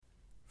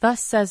Thus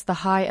says the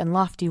high and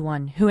lofty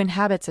one, who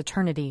inhabits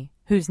eternity,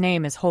 whose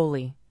name is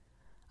holy.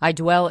 I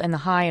dwell in the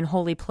high and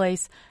holy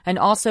place, and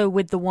also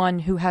with the one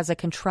who has a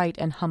contrite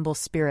and humble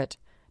spirit,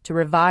 to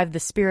revive the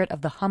spirit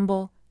of the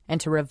humble, and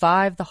to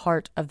revive the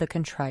heart of the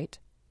contrite.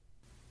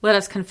 Let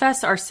us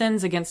confess our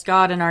sins against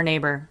God and our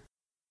neighbor.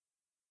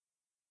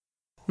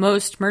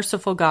 Most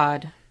merciful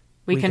God,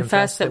 we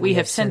confess that we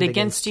have sinned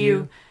against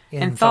you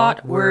in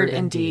thought, word,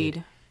 and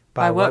deed,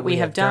 by what we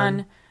have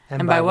done,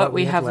 and by what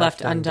we have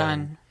left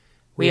undone.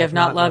 We have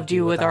not loved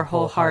you with our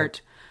whole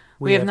heart.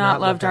 We have not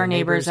loved our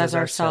neighbors as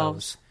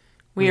ourselves.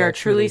 We are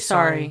truly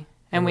sorry,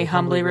 and we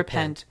humbly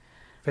repent.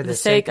 For the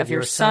sake of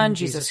your Son,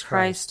 Jesus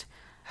Christ,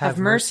 have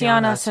mercy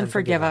on us and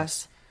forgive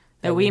us,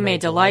 that we may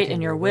delight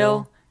in your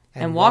will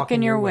and walk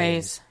in your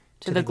ways,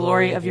 to the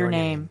glory of your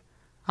name.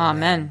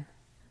 Amen.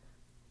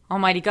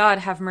 Almighty God,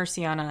 have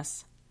mercy on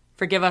us.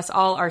 Forgive us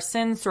all our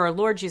sins through our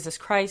Lord Jesus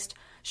Christ.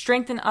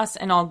 Strengthen us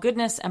in all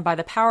goodness, and by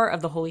the power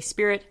of the Holy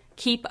Spirit,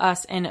 keep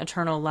us in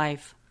eternal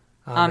life.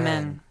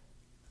 Amen.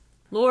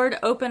 Lord,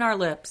 open our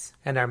lips,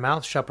 and our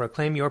mouth shall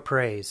proclaim your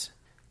praise.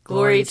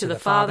 Glory to the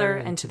Father,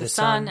 and to the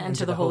Son, and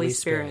to the Holy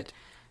Spirit,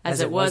 as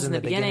it was in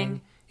the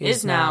beginning,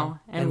 is now,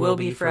 and will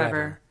be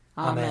forever.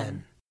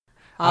 Amen.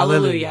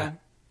 Alleluia.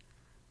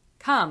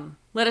 Come,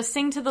 let us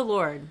sing to the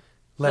Lord.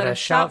 Let us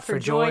shout for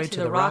joy to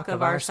the rock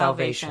of our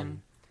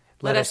salvation.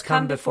 Let us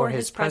come before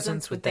his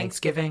presence with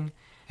thanksgiving,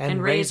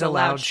 and raise a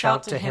loud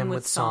shout to him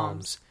with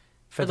psalms.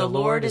 For the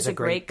Lord is a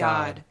great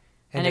God,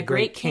 and a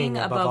great King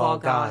above all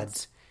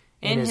gods.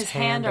 In his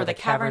hand are the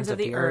caverns of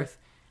the earth,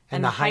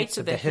 and the heights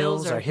of the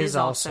hills are his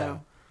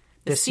also.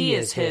 The sea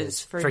is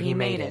his, for he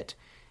made it,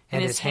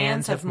 and his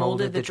hands have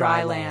molded the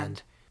dry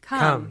land.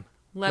 Come,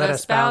 let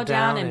us bow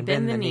down and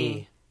bend the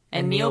knee,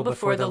 and kneel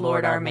before the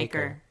Lord our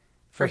Maker.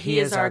 For he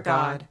is our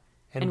God,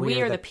 and we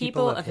are the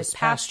people of his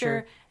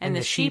pasture and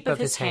the sheep of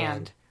his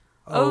hand.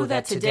 Oh,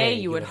 that today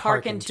you would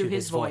hearken to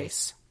his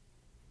voice.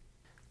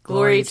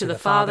 Glory to the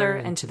Father,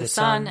 and to the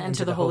Son, and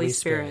to the Holy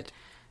Spirit,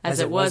 as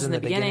it was in the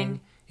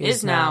beginning,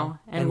 is now,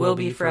 and will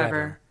be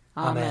forever.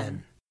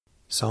 Amen.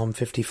 Psalm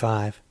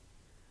 55.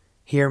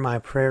 Hear my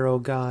prayer, O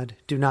God.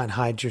 Do not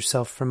hide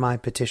yourself from my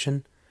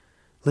petition.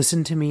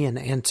 Listen to me and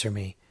answer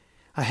me.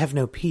 I have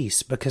no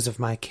peace because of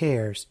my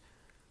cares.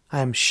 I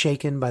am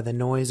shaken by the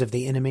noise of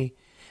the enemy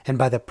and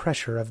by the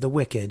pressure of the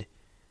wicked.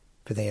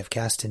 For they have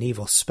cast an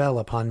evil spell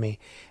upon me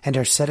and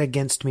are set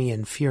against me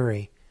in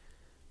fury.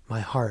 My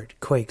heart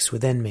quakes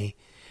within me,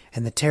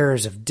 and the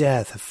terrors of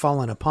death have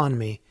fallen upon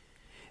me.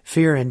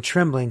 Fear and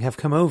trembling have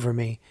come over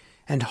me,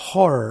 and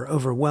horror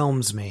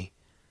overwhelms me.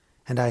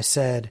 And I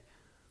said,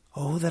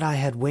 Oh, that I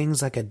had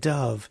wings like a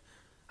dove!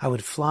 I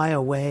would fly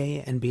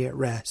away and be at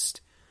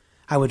rest.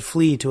 I would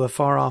flee to a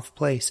far-off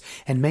place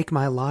and make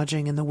my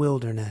lodging in the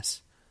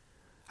wilderness.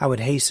 I would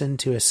hasten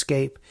to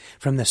escape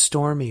from the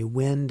stormy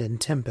wind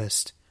and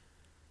tempest.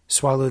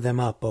 Swallow them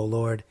up, O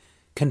Lord,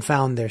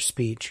 confound their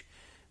speech,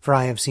 for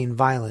I have seen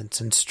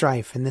violence and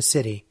strife in the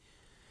city.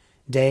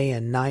 Day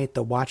and night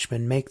the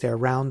watchmen make their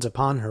rounds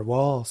upon her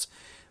walls,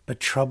 but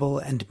trouble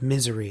and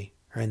misery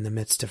are in the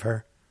midst of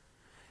her.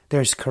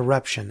 There is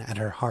corruption at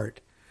her heart.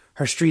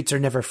 Her streets are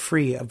never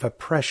free of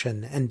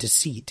oppression and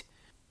deceit.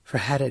 For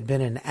had it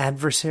been an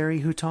adversary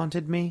who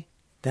taunted me,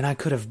 then I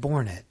could have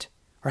borne it.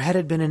 Or had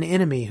it been an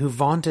enemy who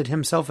vaunted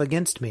himself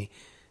against me,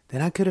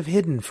 then I could have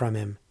hidden from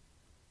him.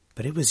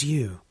 But it was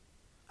you,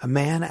 a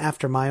man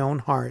after my own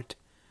heart,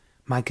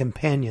 my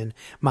companion,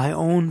 my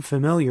own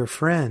familiar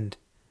friend.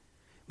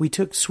 We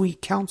took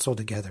sweet counsel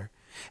together,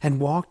 and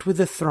walked with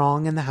the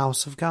throng in the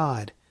house of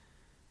God.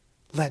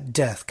 Let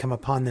death come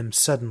upon them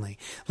suddenly.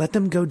 Let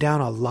them go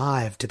down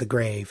alive to the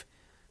grave.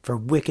 For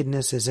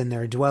wickedness is in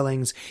their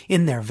dwellings,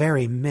 in their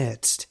very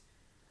midst.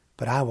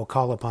 But I will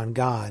call upon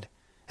God,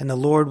 and the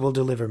Lord will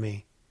deliver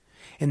me.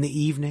 In the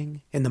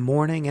evening, in the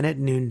morning, and at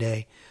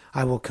noonday,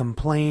 I will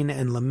complain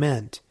and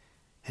lament,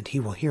 and he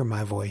will hear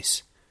my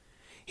voice.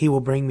 He will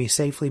bring me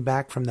safely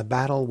back from the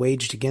battle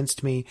waged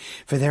against me,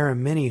 for there are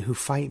many who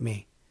fight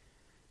me.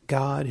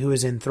 God, who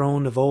is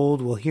enthroned of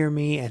old, will hear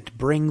me and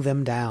bring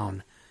them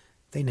down.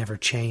 They never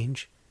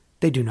change.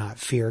 They do not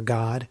fear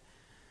God.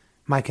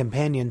 My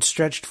companion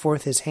stretched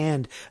forth his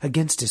hand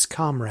against his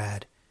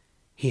comrade.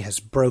 He has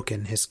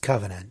broken his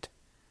covenant.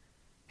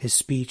 His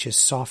speech is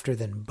softer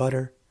than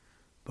butter,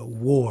 but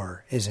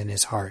war is in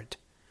his heart.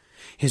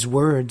 His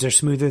words are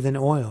smoother than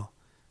oil,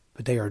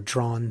 but they are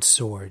drawn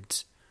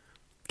swords.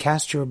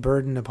 Cast your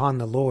burden upon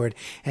the Lord,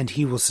 and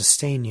he will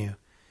sustain you.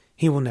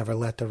 He will never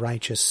let the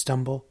righteous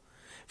stumble.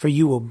 For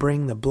you will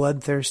bring the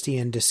bloodthirsty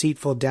and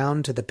deceitful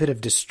down to the pit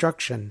of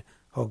destruction,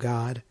 O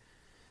God.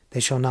 They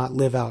shall not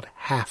live out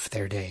half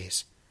their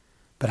days,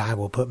 but I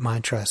will put my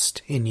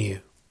trust in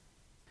you.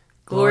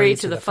 Glory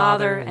to the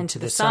Father, and to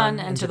the Son,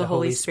 and to the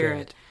Holy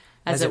Spirit,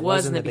 as it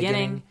was in the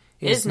beginning,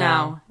 is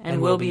now,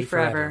 and will be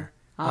forever.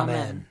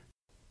 Amen.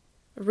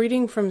 A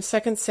reading from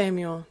 2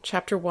 Samuel,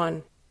 chapter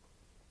 1.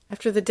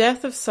 After the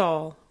death of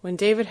Saul, when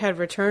David had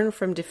returned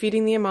from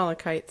defeating the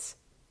Amalekites,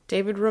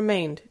 David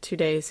remained 2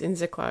 days in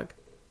Ziklag.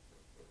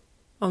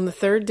 On the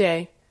third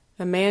day,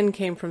 a man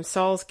came from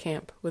Saul's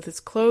camp with his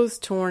clothes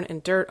torn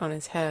and dirt on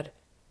his head.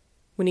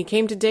 When he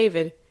came to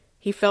David,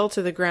 he fell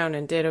to the ground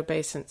and did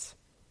obeisance.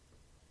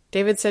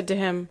 David said to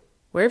him,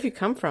 "Where have you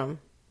come from?"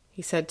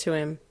 He said to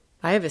him,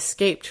 "I have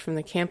escaped from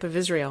the camp of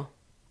Israel."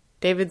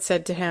 David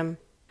said to him,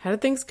 "How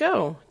did things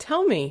go?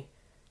 Tell me."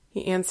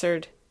 He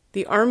answered,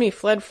 "The army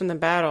fled from the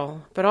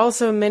battle, but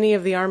also many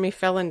of the army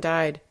fell and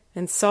died,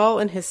 and Saul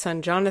and his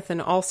son Jonathan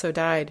also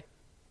died."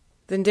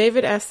 Then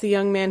David asked the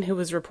young man who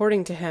was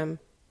reporting to him,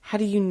 "How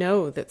do you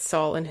know that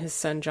Saul and his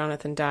son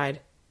Jonathan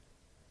died?"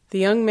 The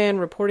young man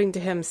reporting to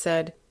him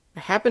said, "I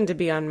happened to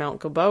be on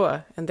Mount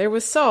Gilboa, and there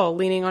was Saul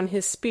leaning on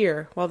his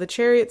spear, while the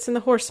chariots and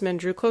the horsemen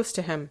drew close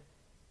to him.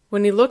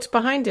 When he looked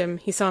behind him,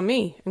 he saw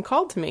me, and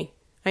called to me.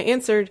 I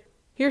answered,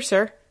 'Here,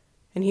 sir.'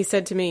 And he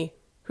said to me,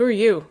 'Who are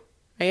you?'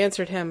 I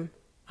answered him,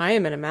 'I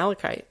am an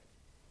Amalekite.'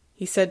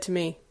 He said to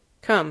me,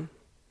 'Come,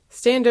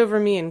 stand over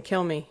me and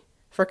kill me,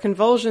 for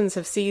convulsions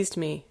have seized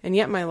me, and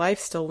yet my life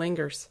still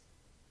lingers.'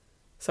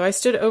 So I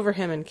stood over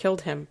him and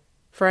killed him,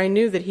 for I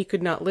knew that he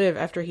could not live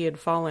after he had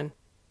fallen.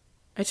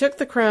 I took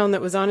the crown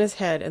that was on his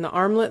head and the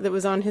armlet that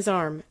was on his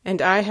arm,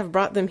 and I have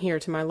brought them here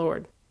to my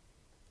lord."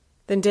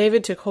 Then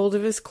David took hold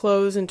of his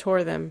clothes and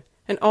tore them,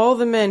 and all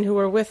the men who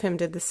were with him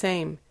did the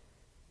same.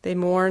 They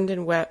mourned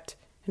and wept,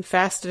 and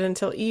fasted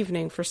until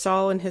evening for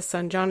Saul and his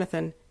son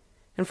Jonathan,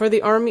 and for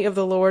the army of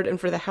the Lord and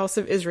for the house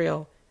of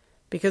Israel,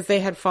 because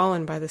they had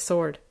fallen by the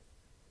sword.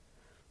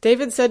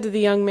 David said to the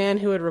young man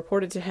who had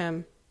reported to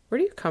him, "Where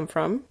do you come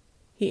from?"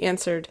 He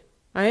answered,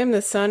 "I am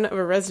the son of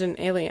a resident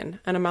alien,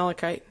 an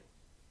Amalekite."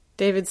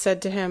 David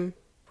said to him,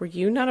 "Were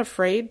you not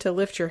afraid to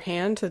lift your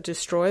hand to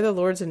destroy the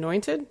Lord's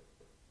anointed?"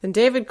 Then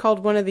David called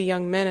one of the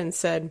young men and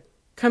said,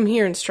 "Come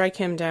here and strike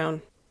him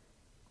down."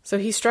 So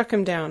he struck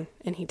him down,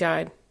 and he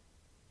died.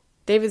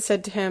 David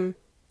said to him,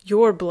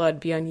 "Your blood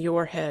be on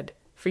your head,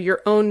 for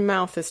your own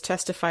mouth has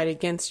testified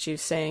against you,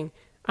 saying,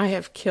 'I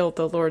have killed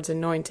the Lord's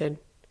anointed.'"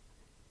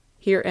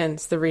 Here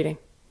ends the reading.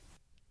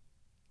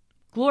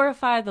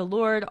 Glorify the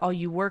Lord, all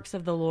you works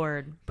of the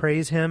Lord.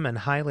 Praise him and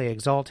highly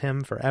exalt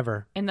him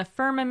forever. In the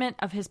firmament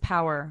of his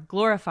power,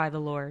 glorify the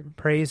Lord.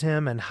 Praise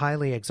him and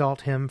highly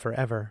exalt him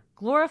forever.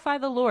 Glorify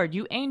the Lord,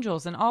 you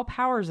angels and all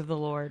powers of the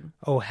Lord.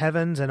 O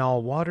heavens and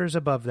all waters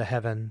above the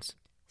heavens.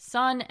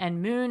 Sun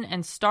and moon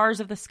and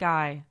stars of the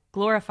sky,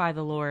 glorify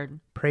the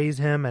Lord. Praise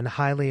him and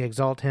highly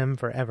exalt him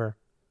forever.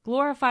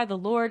 Glorify the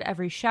Lord,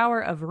 every shower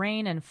of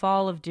rain and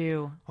fall of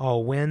dew.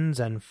 All winds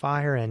and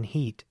fire and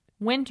heat.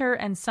 Winter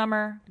and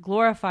summer,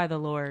 glorify the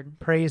Lord.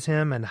 Praise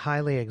him and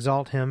highly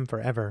exalt him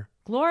forever.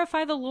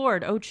 Glorify the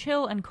Lord, O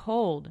chill and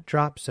cold.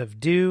 Drops of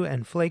dew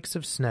and flakes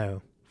of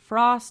snow.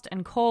 Frost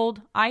and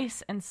cold,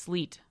 ice and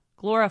sleet,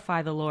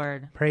 glorify the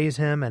Lord. Praise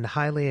him and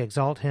highly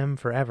exalt him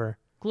forever.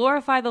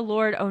 Glorify the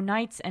Lord, O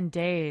nights and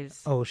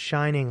days. O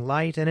shining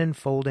light and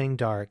enfolding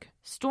dark.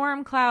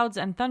 Storm clouds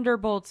and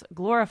thunderbolts,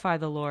 glorify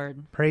the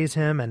Lord. Praise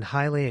him and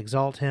highly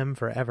exalt him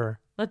forever.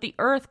 Let the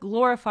earth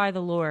glorify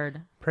the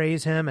Lord.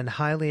 Praise him and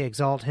highly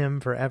exalt him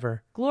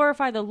forever.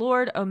 Glorify the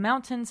Lord, O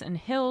mountains and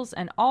hills,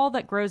 and all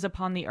that grows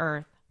upon the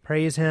earth.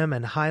 Praise him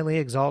and highly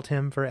exalt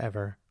him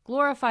forever.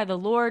 Glorify the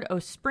Lord, O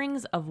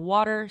springs of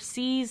water,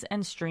 seas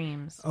and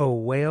streams. O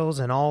whales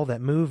and all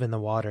that move in the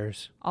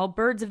waters. All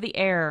birds of the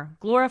air,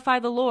 glorify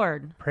the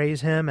Lord.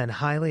 Praise him and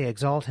highly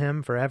exalt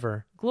him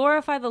forever.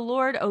 Glorify the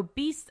Lord, O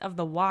beasts of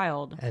the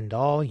wild. And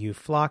all you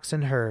flocks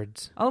and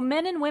herds. O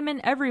men and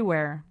women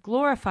everywhere,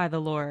 glorify the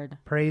Lord.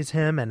 Praise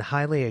him and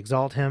highly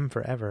exalt him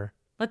forever.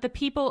 Let the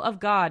people of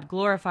God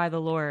glorify the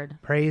Lord.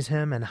 Praise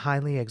him and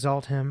highly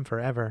exalt him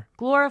forever.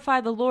 Glorify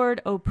the Lord,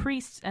 O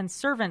priests and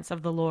servants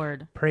of the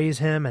Lord. Praise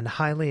him and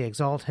highly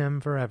exalt him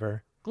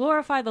forever.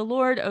 Glorify the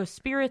Lord, O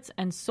spirits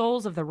and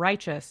souls of the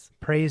righteous.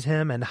 Praise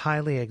him and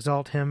highly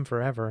exalt him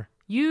forever.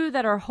 You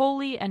that are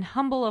holy and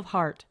humble of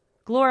heart,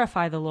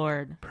 glorify the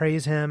Lord.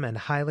 Praise him and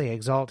highly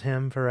exalt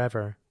him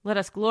forever. Let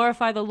us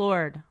glorify the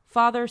Lord,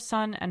 Father,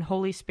 Son, and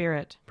Holy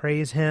Spirit.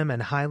 Praise him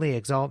and highly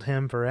exalt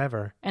him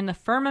forever. In the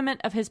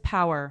firmament of his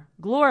power,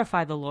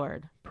 glorify the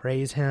Lord.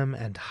 Praise him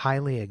and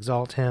highly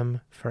exalt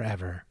him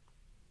forever.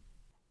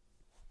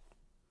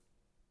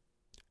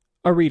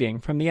 A reading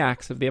from the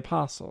Acts of the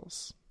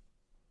Apostles.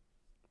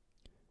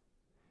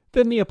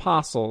 Then the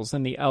apostles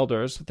and the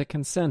elders, with the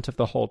consent of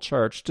the whole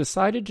church,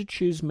 decided to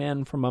choose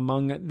men from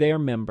among their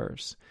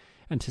members,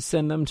 and to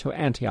send them to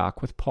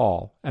Antioch with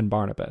Paul and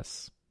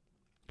Barnabas.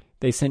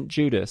 They sent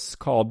Judas,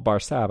 called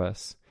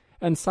Barsabbas,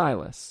 and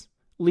Silas,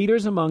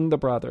 leaders among the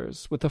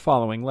brothers, with the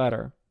following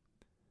letter.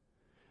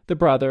 The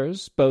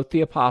brothers, both the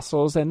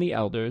apostles and the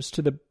elders,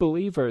 to the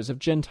believers of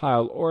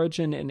Gentile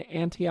origin in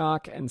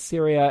Antioch and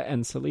Syria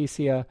and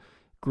Cilicia,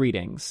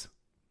 greetings.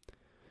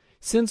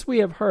 Since we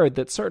have heard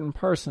that certain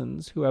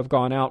persons who have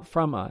gone out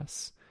from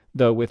us,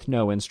 though with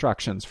no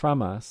instructions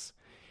from us,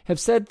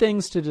 have said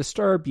things to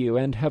disturb you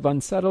and have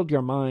unsettled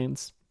your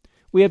minds,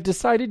 we have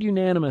decided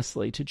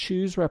unanimously to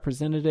choose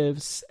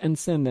representatives and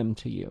send them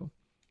to you,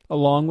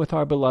 along with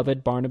our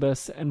beloved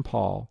Barnabas and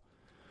Paul,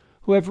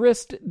 who have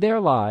risked their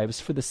lives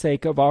for the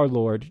sake of our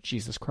Lord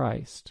Jesus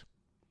Christ.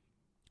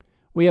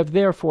 We have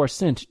therefore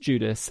sent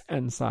Judas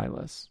and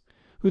Silas,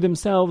 who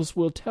themselves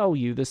will tell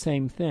you the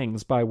same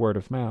things by word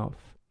of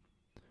mouth.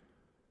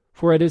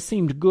 For it has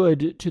seemed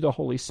good to the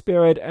Holy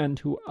Spirit and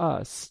to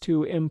us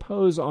to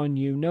impose on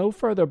you no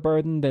further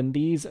burden than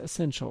these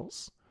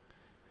essentials,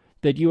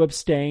 that you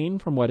abstain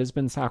from what has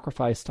been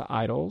sacrificed to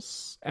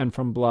idols, and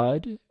from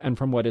blood, and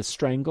from what is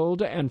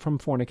strangled, and from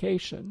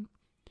fornication.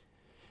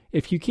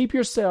 If you keep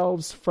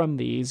yourselves from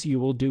these, you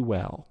will do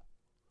well.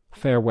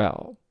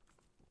 Farewell.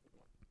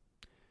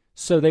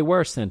 So they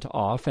were sent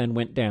off and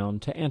went down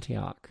to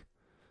Antioch.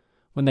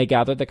 When they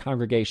gathered the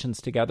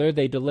congregations together,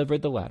 they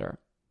delivered the letter.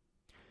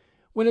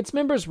 When its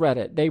members read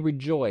it, they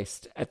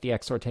rejoiced at the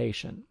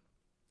exhortation.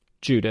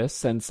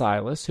 Judas and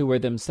Silas, who were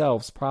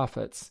themselves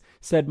prophets,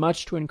 said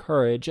much to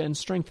encourage and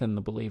strengthen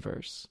the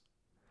believers.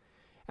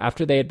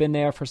 After they had been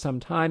there for some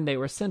time, they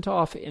were sent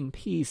off in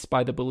peace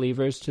by the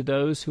believers to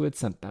those who had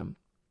sent them.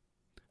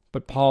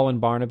 But Paul and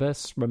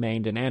Barnabas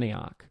remained in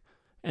Antioch,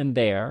 and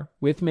there,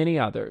 with many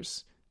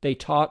others, they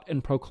taught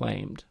and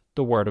proclaimed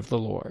the word of the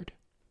Lord.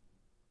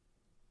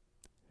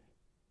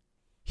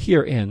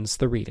 Here ends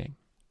the reading.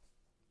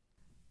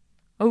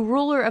 O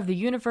ruler of the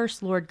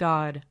universe, Lord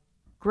God,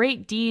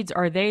 great deeds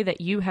are they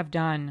that you have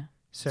done,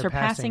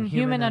 surpassing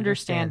human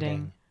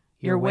understanding.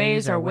 Your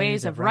ways are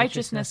ways of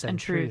righteousness and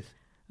truth,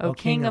 O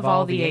King of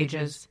all the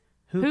ages.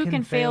 Who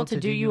can fail to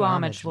do you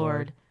homage,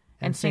 Lord,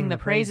 and sing the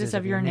praises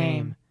of your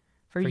name?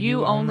 For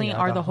you only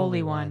are the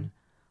Holy One.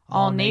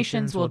 All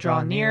nations will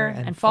draw near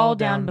and fall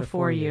down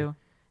before you,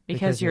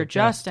 because your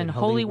just and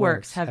holy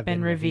works have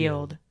been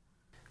revealed.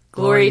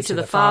 Glory to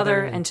the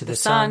Father, and to the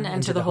Son,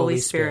 and to the Holy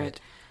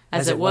Spirit,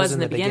 as it was in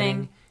the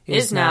beginning,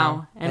 is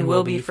now, and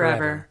will be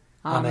forever.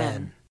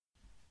 Amen.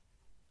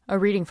 A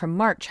reading from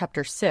Mark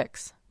chapter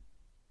 6.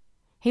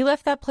 He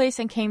left that place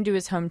and came to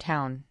his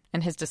hometown,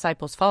 and his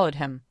disciples followed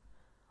him.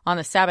 On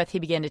the Sabbath he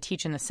began to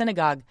teach in the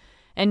synagogue,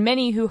 and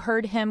many who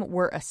heard him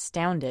were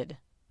astounded.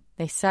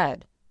 They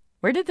said,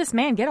 "Where did this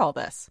man get all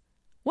this?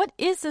 What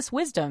is this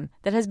wisdom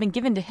that has been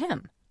given to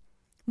him?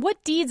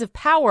 What deeds of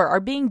power are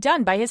being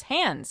done by his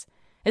hands?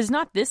 Is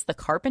not this the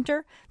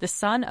carpenter, the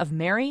son of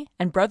Mary,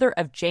 and brother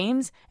of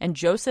James, and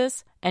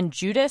Joseph, and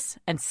Judas,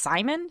 and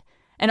Simon?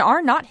 And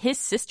are not his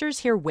sisters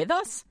here with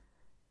us?"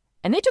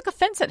 And they took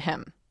offense at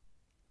him.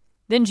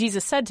 Then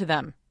Jesus said to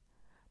them,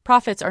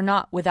 "Prophets are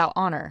not without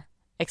honor,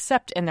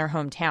 except in their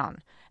hometown,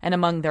 and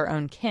among their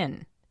own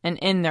kin, and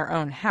in their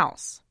own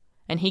house."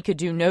 And he could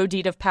do no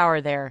deed of power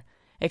there,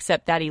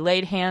 except that he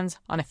laid hands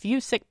on a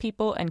few sick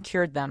people and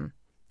cured them.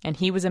 And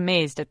he was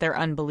amazed at their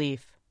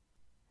unbelief.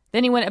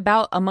 Then he went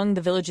about among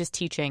the villages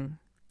teaching.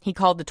 He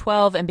called the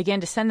 12 and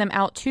began to send them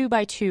out 2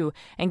 by 2,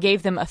 and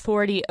gave them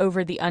authority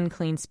over the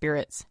unclean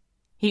spirits.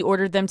 He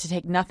ordered them to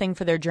take nothing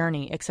for their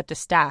journey except a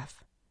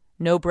staff,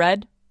 no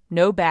bread,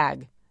 no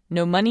bag,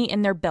 no money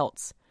in their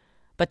belts,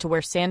 but to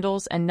wear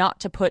sandals and not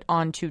to put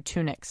on 2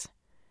 tunics.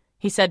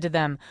 He said to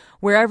them,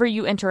 "Wherever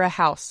you enter a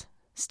house,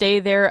 stay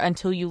there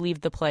until you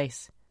leave the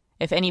place.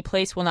 If any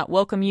place will not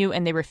welcome you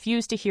and they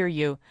refuse to hear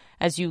you,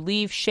 as you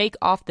leave, shake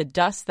off the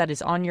dust that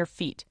is on your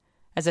feet,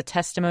 as a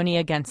testimony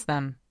against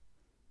them."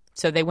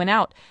 So they went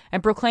out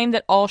and proclaimed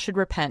that all should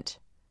repent.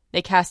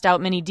 They cast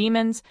out many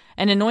demons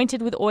and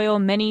anointed with oil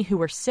many who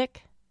were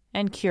sick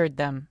and cured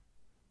them.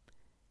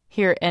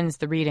 Here ends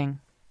the reading.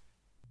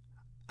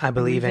 I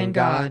believe in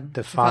God,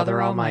 the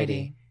Father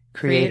Almighty,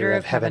 creator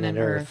of heaven and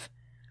earth.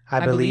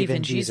 I believe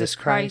in Jesus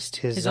Christ,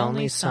 his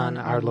only Son,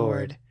 our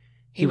Lord.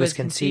 He was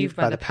conceived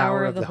by the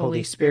power of the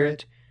Holy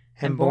Spirit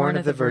and born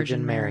of the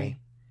Virgin Mary.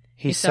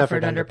 He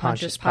suffered under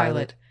Pontius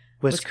Pilate,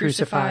 was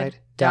crucified,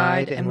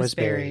 died, and was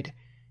buried.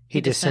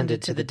 He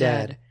descended to the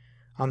dead.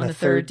 On the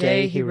 3rd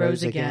day he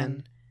rose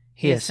again.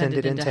 He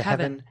ascended into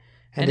heaven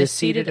and is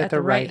seated at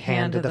the right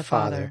hand of the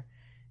Father.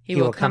 He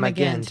will come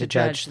again to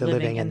judge the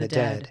living and the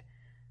dead.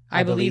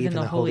 I believe in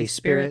the Holy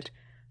Spirit,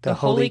 the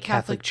Holy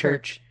Catholic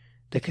Church,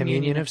 the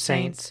communion of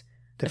saints,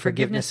 the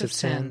forgiveness of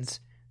sins,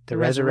 the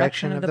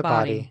resurrection of the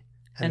body,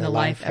 and the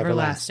life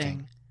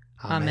everlasting.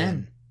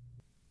 Amen.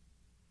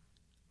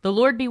 The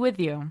Lord be with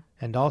you.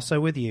 And also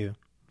with you.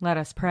 Let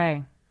us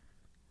pray.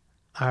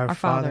 Our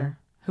Father,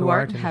 who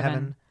art in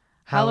heaven,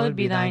 hallowed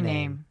be thy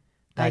name.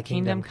 Thy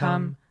kingdom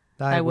come,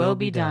 thy will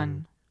be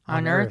done,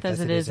 on earth as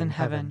it is in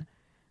heaven.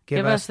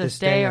 Give us this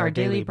day our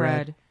daily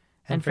bread,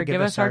 and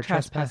forgive us our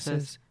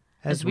trespasses,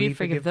 as we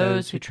forgive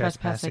those who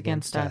trespass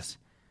against us.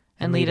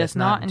 And lead us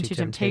not into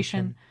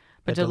temptation,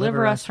 but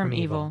deliver us from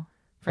evil.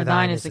 For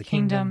thine is the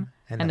kingdom,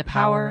 and the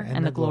power,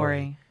 and the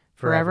glory,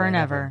 forever and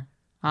ever.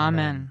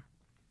 Amen.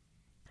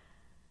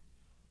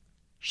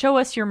 Show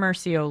us your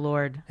mercy, O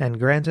Lord. And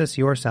grant us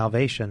your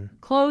salvation.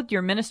 Clothe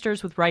your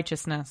ministers with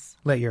righteousness.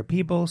 Let your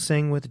people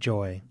sing with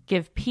joy.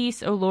 Give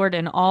peace, O Lord,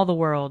 in all the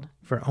world.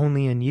 For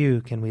only in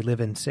you can we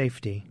live in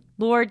safety.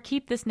 Lord,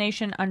 keep this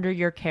nation under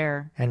your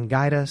care. And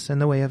guide us in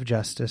the way of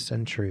justice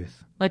and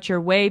truth. Let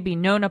your way be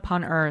known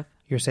upon earth.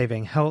 Your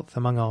saving health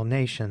among all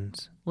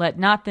nations. Let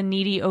not the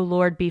needy, O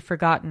Lord, be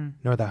forgotten.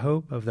 Nor the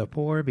hope of the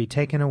poor be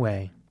taken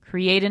away.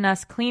 Create in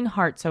us clean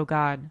hearts, O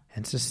God.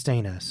 And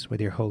sustain us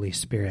with your Holy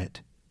Spirit.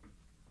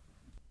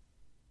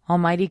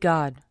 Almighty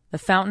God, the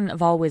fountain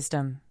of all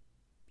wisdom,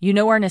 you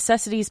know our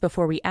necessities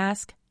before we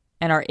ask,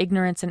 and our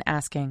ignorance in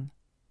asking.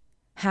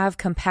 Have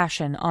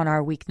compassion on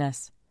our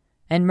weakness,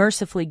 and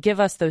mercifully give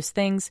us those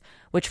things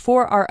which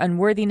for our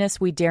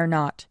unworthiness we dare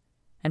not,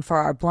 and for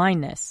our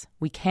blindness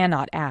we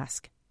cannot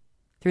ask.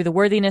 Through the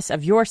worthiness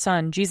of your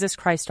Son, Jesus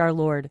Christ our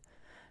Lord,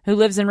 who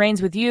lives and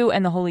reigns with you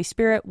and the Holy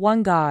Spirit,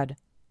 one God,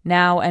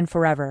 now and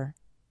forever.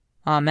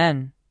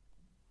 Amen.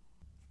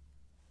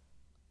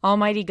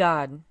 Almighty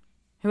God,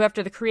 who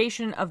after the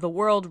creation of the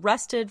world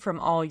rested from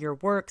all your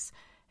works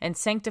and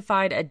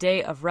sanctified a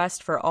day of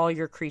rest for all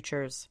your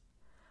creatures,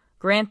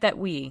 grant that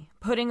we,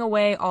 putting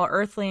away all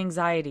earthly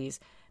anxieties,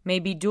 may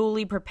be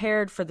duly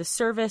prepared for the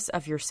service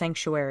of your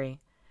sanctuary,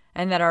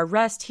 and that our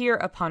rest here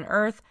upon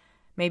earth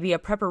may be a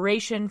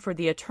preparation for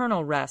the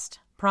eternal rest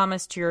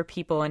promised to your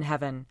people in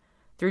heaven,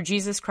 through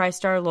Jesus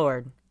Christ our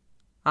Lord.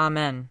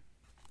 Amen.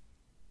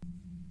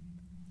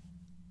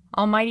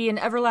 Almighty and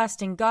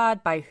everlasting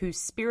God, by whose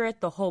Spirit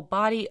the whole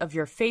body of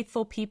your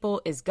faithful people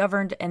is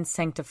governed and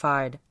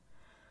sanctified,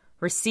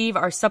 receive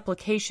our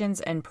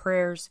supplications and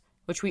prayers,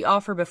 which we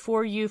offer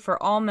before you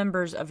for all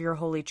members of your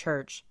holy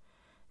church,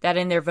 that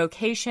in their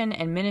vocation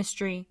and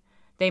ministry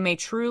they may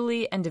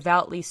truly and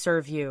devoutly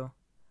serve you,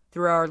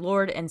 through our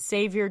Lord and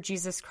Savior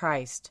Jesus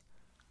Christ.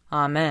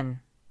 Amen.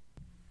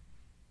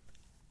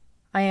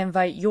 I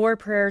invite your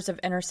prayers of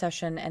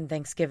intercession and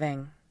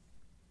thanksgiving.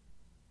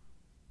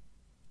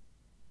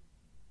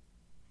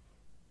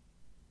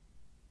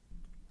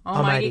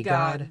 Almighty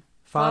God,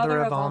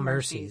 Father of all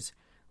mercies,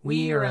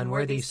 we, your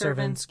unworthy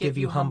servants, give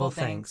you humble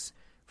thanks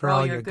for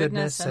all your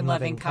goodness and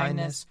loving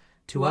kindness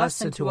to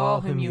us and to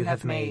all whom you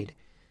have made.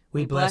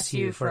 We bless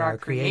you for our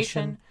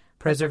creation,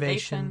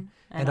 preservation,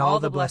 and all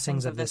the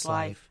blessings of this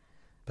life,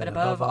 but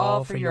above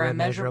all for your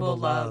immeasurable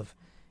love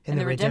in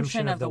the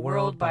redemption of the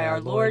world by our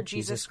Lord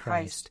Jesus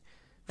Christ,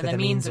 for the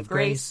means of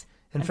grace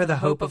and for the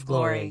hope of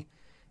glory.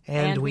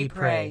 And we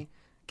pray,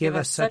 give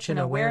us such an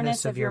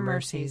awareness of your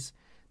mercies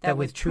that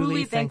with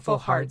truly thankful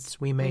hearts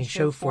we may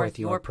show forth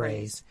your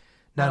praise,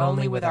 not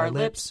only with our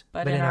lips,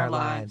 but in our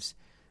lives,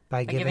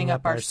 by giving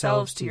up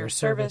ourselves to your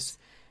service,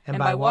 and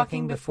by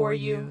walking before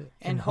you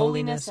in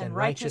holiness and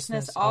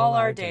righteousness all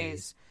our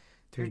days,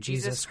 through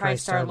Jesus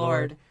Christ our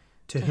Lord,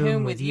 to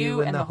whom with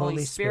you and the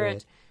Holy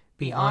Spirit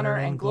be honor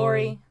and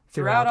glory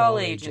throughout all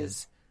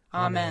ages.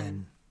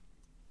 Amen.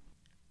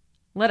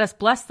 Let us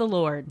bless the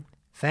Lord.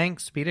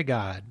 Thanks be to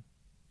God.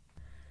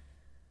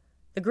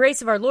 The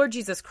grace of our Lord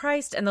Jesus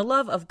Christ and the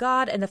love of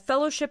God and the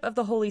fellowship of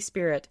the Holy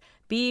Spirit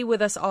be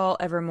with us all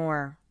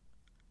evermore.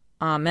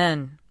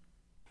 Amen.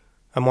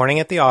 A Morning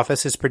at the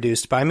Office is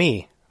produced by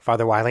me,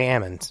 Father Wiley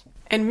Ammons.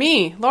 And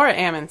me, Laura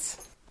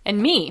Ammons.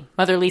 And me,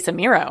 Mother Lisa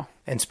Meirow.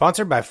 And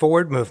sponsored by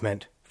Forward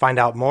Movement. Find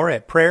out more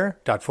at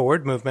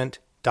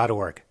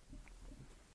prayer.forwardmovement.org.